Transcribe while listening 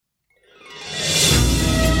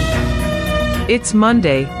It's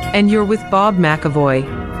Monday, and you're with Bob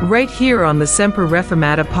McAvoy, right here on the Semper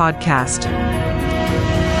Reformata podcast.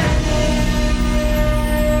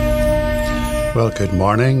 Well, good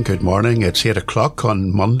morning. It's 8 o'clock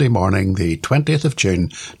on Monday morning, the 20th of June,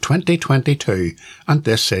 2022, and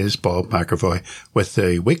this is Bob McAvoy with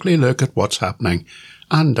the weekly look at what's happening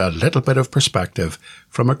and a little bit of perspective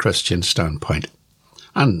from a Christian standpoint.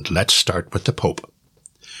 And let's start with the Pope.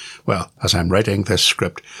 Well, as I'm writing this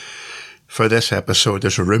script for this episode,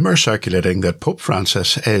 there's a rumour circulating that Pope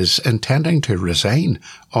Francis is intending to resign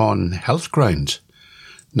on health grounds.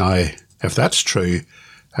 Now, if that's true,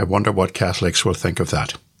 I wonder what Catholics will think of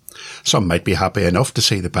that. Some might be happy enough to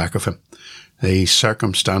see the back of him. The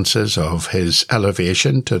circumstances of his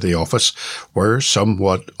elevation to the office were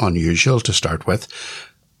somewhat unusual to start with,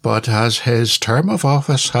 but as his term of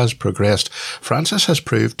office has progressed, Francis has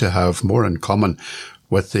proved to have more in common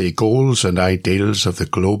with the goals and ideals of the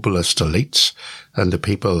globalist elites than the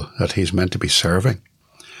people that he's meant to be serving.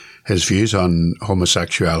 His views on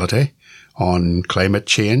homosexuality, on climate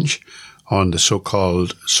change, on the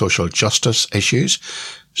so-called social justice issues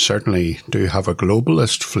certainly do have a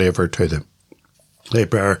globalist flavour to them. They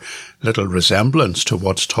bear little resemblance to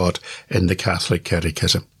what's taught in the Catholic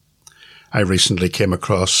Catechism. I recently came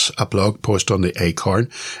across a blog post on the Acorn.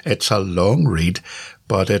 It's a long read,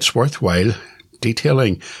 but it's worthwhile,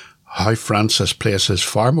 detailing how Francis places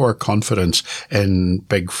far more confidence in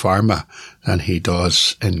Big Pharma than he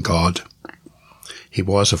does in God. He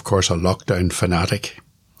was, of course, a lockdown fanatic.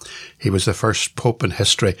 He was the first pope in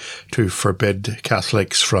history to forbid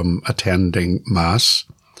Catholics from attending Mass.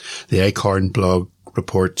 The Acorn blog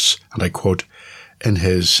reports, and I quote, in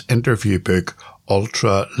his interview book,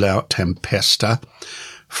 Ultra La Tempesta,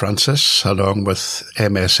 Francis, along with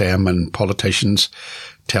MSM and politicians,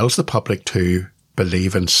 tells the public to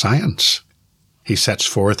believe in science. He sets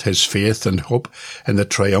forth his faith and hope in the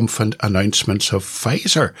triumphant announcements of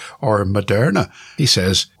Pfizer or Moderna. He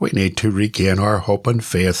says we need to regain our hope and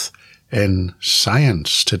faith in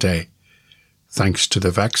science today. Thanks to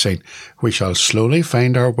the vaccine, we shall slowly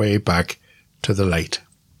find our way back to the light.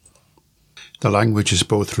 The language is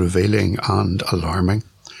both revealing and alarming.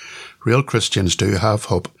 Real Christians do have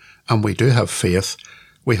hope, and we do have faith.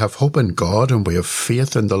 We have hope in God, and we have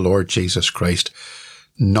faith in the Lord Jesus Christ,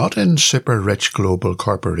 not in super-rich global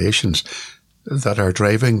corporations that are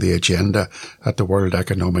driving the agenda at the World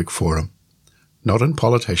Economic Forum, not in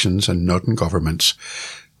politicians and not in governments.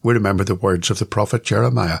 We remember the words of the prophet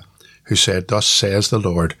Jeremiah, who said, "Thus says the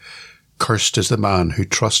Lord, cursed is the man who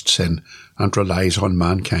trusts in and relies on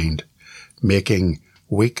mankind, making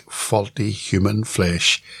weak, faulty human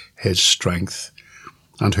flesh his strength,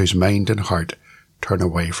 and whose mind and heart turn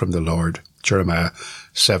away from the Lord." Jeremiah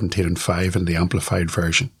 17:5 in the Amplified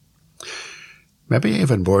Version. Maybe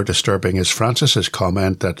even more disturbing is Francis's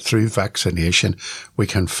comment that through vaccination we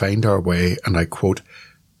can find our way, and I quote,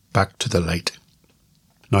 back to the light.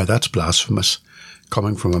 Now that's blasphemous,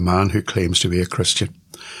 coming from a man who claims to be a Christian,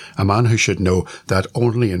 a man who should know that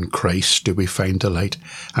only in Christ do we find the light,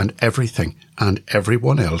 and everything and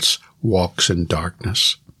everyone else walks in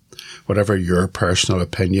darkness. Whatever your personal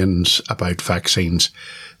opinions about vaccines,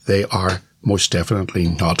 they are most definitely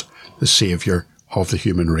not the saviour of the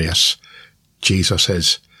human race. Jesus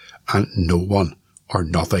is, and no one or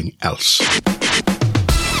nothing else.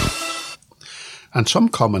 And some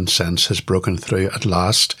common sense has broken through at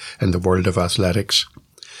last in the world of athletics.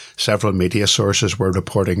 Several media sources were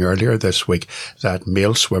reporting earlier this week that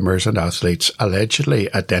male swimmers and athletes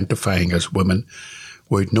allegedly identifying as women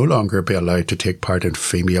would no longer be allowed to take part in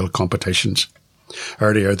female competitions.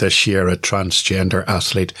 Earlier this year, a transgender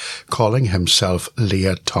athlete calling himself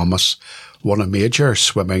Leah Thomas won a major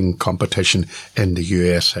swimming competition in the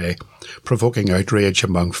USA, provoking outrage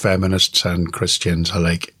among feminists and Christians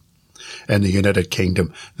alike. In the United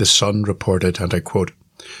Kingdom, The Sun reported, and I quote,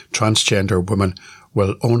 transgender women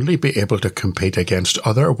will only be able to compete against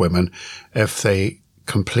other women if they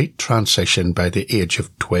complete transition by the age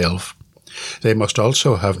of 12. They must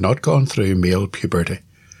also have not gone through male puberty.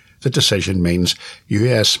 The decision means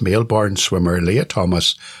US male-born swimmer Leah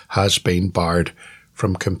Thomas has been barred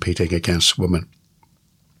from competing against women.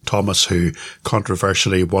 Thomas, who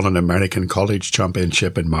controversially won an American college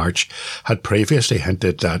championship in March, had previously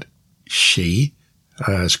hinted that she,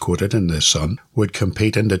 as quoted in The Sun, would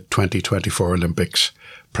compete in the 2024 Olympics.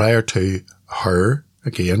 Prior to her,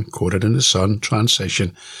 again quoted in The Sun,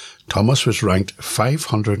 transition, Thomas was ranked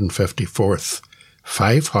 554th.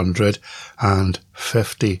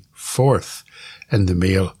 554th in the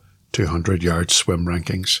male 200-yard swim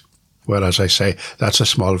rankings. Well, as I say, that's a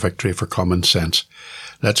small victory for common sense.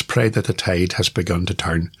 Let's pray that the tide has begun to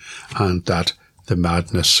turn and that the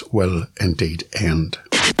madness will indeed end.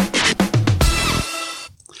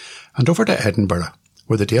 And over to Edinburgh,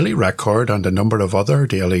 where the Daily Record and a number of other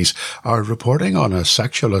dailies are reporting on a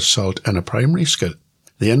sexual assault in a primary school.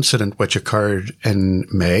 The incident, which occurred in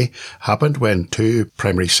May, happened when 2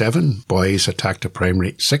 Primary 7 boys attacked a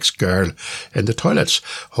Primary 6 girl in the toilets,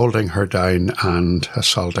 holding her down and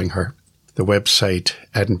assaulting her. The website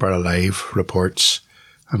Edinburgh Live reports,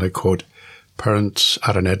 and I quote, "Parents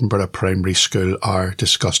at an Edinburgh primary school are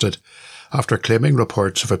disgusted after claiming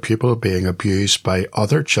reports of a pupil being abused by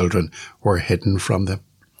other children were hidden from them.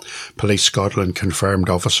 Police Scotland confirmed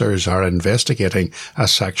officers are investigating a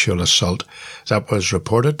sexual assault that was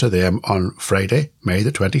reported to them on Friday, May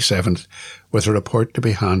the 27th, with a report to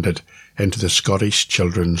be handed into the Scottish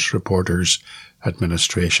Children's Reporters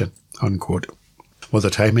Administration." Unquote. Well, the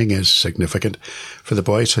timing is significant, for the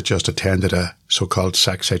boys had just attended a so-called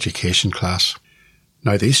sex education class.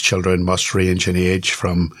 Now, these children must range in age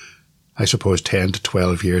from, I suppose, 10 to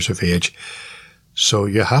 12 years of age. So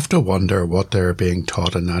you have to wonder what they're being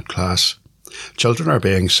taught in that class. Children are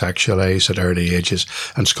being sexualised at early ages,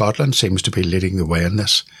 and Scotland seems to be leading the way in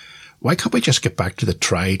this. Why can't we just get back to the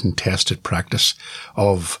tried and tested practice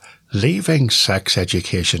of leaving sex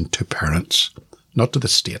education to parents, not to the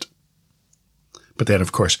state? But then,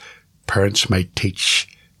 of course, parents might teach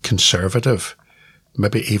conservative,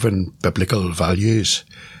 maybe even biblical values,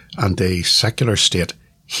 and the secular state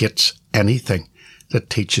hates anything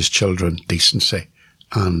that teaches children decency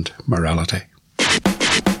and morality.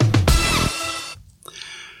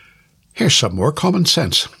 Here's some more common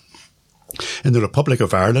sense. In the Republic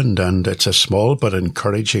of Ireland, and it's a small but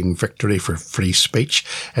encouraging victory for free speech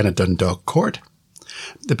in a Dundalk court.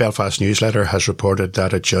 The Belfast Newsletter has reported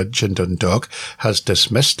that a judge in Dundalk has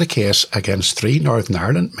dismissed the case against 3 Northern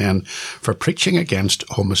Ireland men for preaching against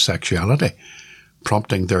homosexuality,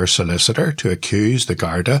 prompting their solicitor to accuse the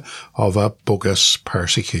Garda of a bogus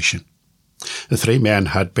persecution. The 3 men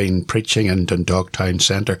had been preaching in Dundalk town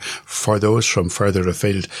centre. For those from further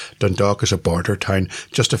afield, Dundalk is a border town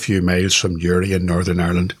just a few miles from Newry in Northern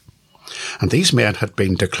Ireland. And these men had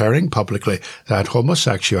been declaring publicly that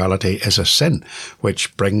homosexuality is a sin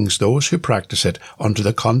which brings those who practice it under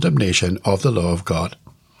the condemnation of the law of God.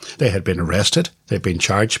 They had been arrested, they'd been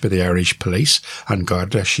charged by the Irish police and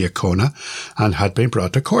Garda Síochána, and had been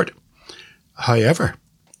brought to court. However,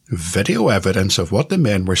 video evidence of what the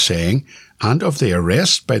men were saying and of the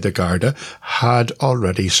arrest by the Garda had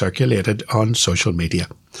already circulated on social media.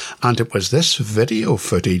 And it was this video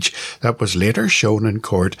footage that was later shown in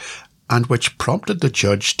court and which prompted the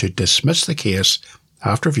judge to dismiss the case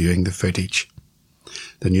after viewing the footage.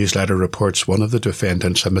 The newsletter reports one of the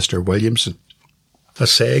defendants, a Mr. Williamson,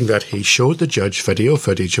 as saying that he showed the judge video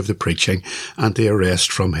footage of the preaching and the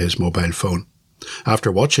arrest from his mobile phone.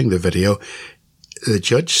 After watching the video, the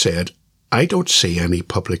judge said, "I don't see any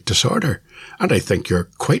public disorder, and I think you're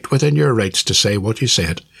quite within your rights to say what you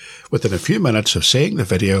said." Within a few minutes of seeing the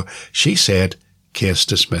video, she said, "Case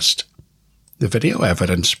dismissed." The video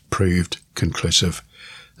evidence proved conclusive.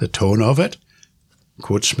 The tone of it,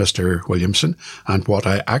 quotes Mr. Williamson, and what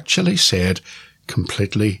I actually said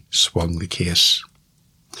completely swung the case.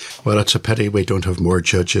 Well, it's a pity we don't have more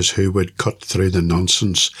judges who would cut through the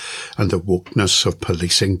nonsense and the wokeness of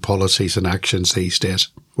policing policies and actions these days.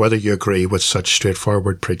 Whether you agree with such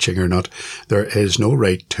straightforward preaching or not, there is no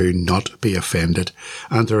right to not be offended,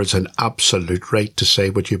 and there is an absolute right to say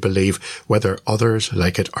what you believe, whether others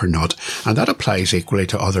like it or not, and that applies equally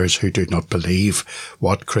to others who do not believe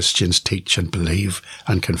what Christians teach and believe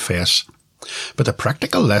and confess. But the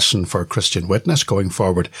practical lesson for Christian witness going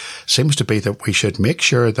forward seems to be that we should make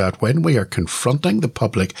sure that when we are confronting the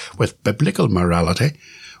public with biblical morality,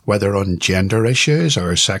 whether on gender issues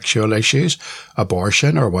or sexual issues,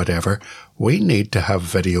 abortion or whatever, we need to have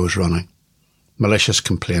videos running. Malicious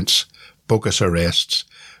complaints, bogus arrests,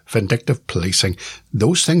 vindictive policing,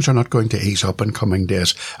 those things are not going to ease up in coming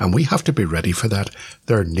days, and we have to be ready for that.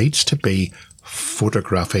 There needs to be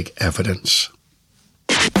photographic evidence.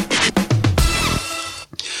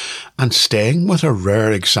 And staying with a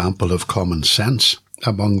rare example of common sense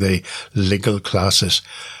among the legal classes,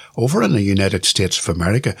 over in the United States of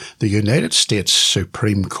America, the United States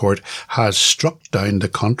Supreme Court has struck down the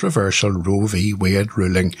controversial Roe v. Wade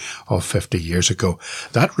ruling of 50 years ago,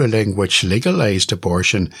 that ruling which legalised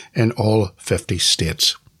abortion in all 50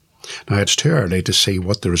 states. Now, it's too early to see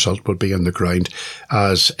what the result will be on the ground,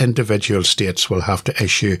 as individual states will have to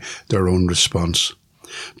issue their own response.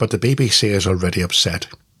 But the BBC is already upset.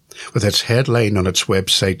 with its headline on its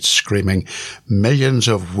website screaming, "Millions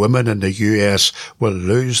of women in the US will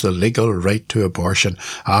lose the legal right to abortion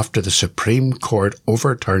after the Supreme Court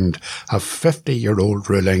overturned a 50-year-old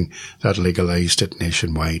ruling that legalised it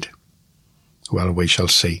nationwide." Well, we shall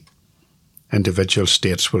see. Individual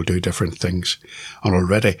states will do different things, and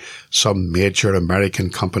already some major American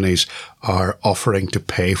companies are offering to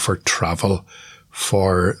pay for travel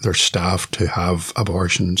for their staff to have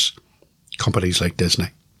abortions. Companies like Disney.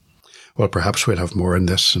 Well, perhaps we'll have more on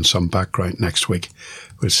this and some background next week.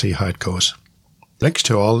 We'll see how it goes. Links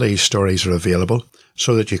to all these stories are available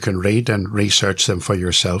so that you can read and research them for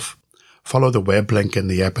yourself. Follow the web link in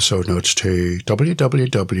the episode notes to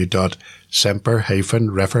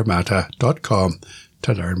www.semper-reformata.com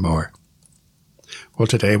to learn more. Well,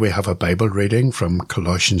 today we have a Bible reading from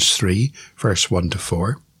Colossians 3, verse 1 to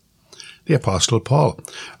 4. The Apostle Paul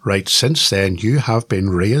writes, "Since then you have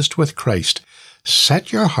been raised with Christ.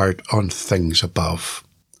 Set your heart on things above,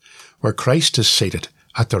 where Christ is seated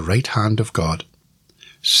at the right hand of God.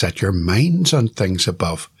 Set your minds on things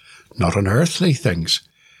above, not on earthly things.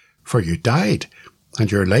 For you died,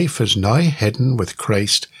 and your life is now hidden with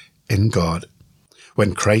Christ in God.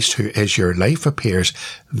 When Christ, who is your life, appears,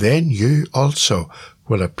 then you also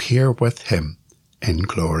will appear with him in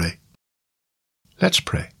glory." Let's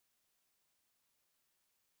pray.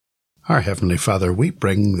 Our Heavenly Father, we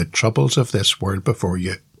bring the troubles of this world before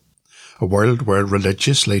you, a world where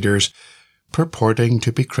religious leaders purporting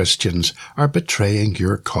to be Christians are betraying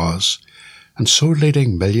your cause and so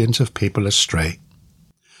leading millions of people astray,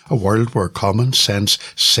 a world where common sense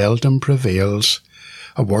seldom prevails,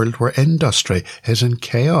 a world where industry is in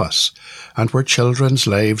chaos and where children's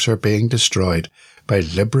lives are being destroyed by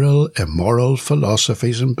liberal, immoral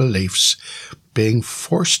philosophies and beliefs being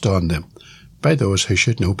forced on them by those who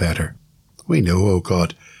should know better. We know, O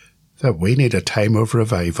God, that we need a time of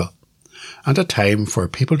revival and a time for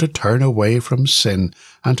people to turn away from sin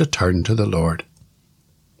and to turn to the Lord.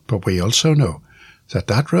 But we also know that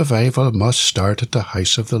that revival must start at the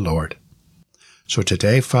house of the Lord. So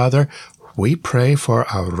today, Father, we pray for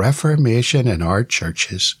a reformation in our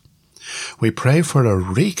churches. We pray for a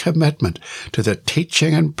recommitment to the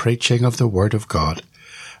teaching and preaching of the Word of God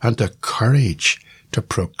and the courage to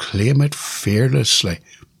proclaim it fearlessly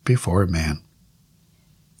before men.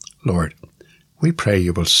 Lord, we pray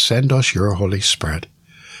you will send us your Holy Spirit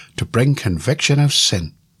to bring conviction of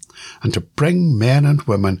sin and to bring men and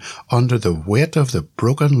women under the weight of the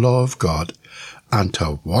broken law of God and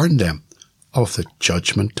to warn them of the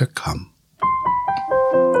judgment to come.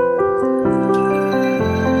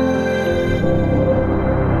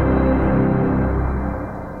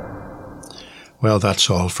 Well, that's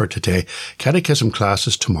all for today. Catechism class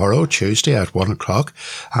is tomorrow, Tuesday at 1 o'clock,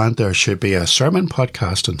 and there should be a sermon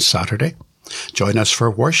podcast on Saturday. Join us for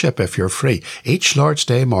worship if you're free, each Lord's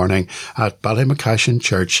Day morning at Ballymacashin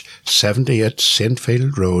Church, 78 St.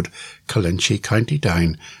 Field Road, Colinchie, County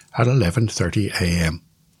Down, at 11:30 a.m.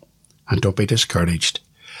 And don't be discouraged.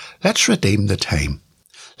 Let's redeem the time.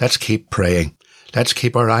 Let's keep praying. Let's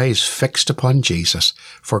keep our eyes fixed upon Jesus,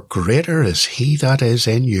 for greater is he that is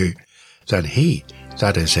in you than he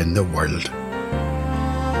that is in the world.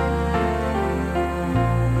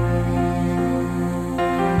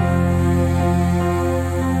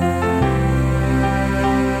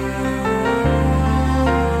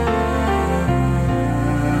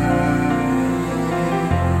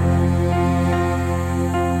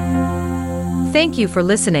 Thank you for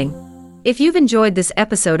listening. If you've enjoyed this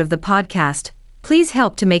episode of the podcast, please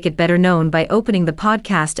help to make it better known by opening the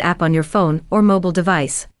podcast app on your phone or mobile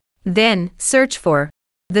device. Then, search for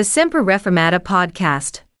the Semper Reformata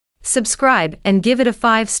podcast. Subscribe and give it a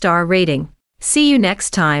 5-star rating. See you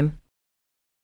next time.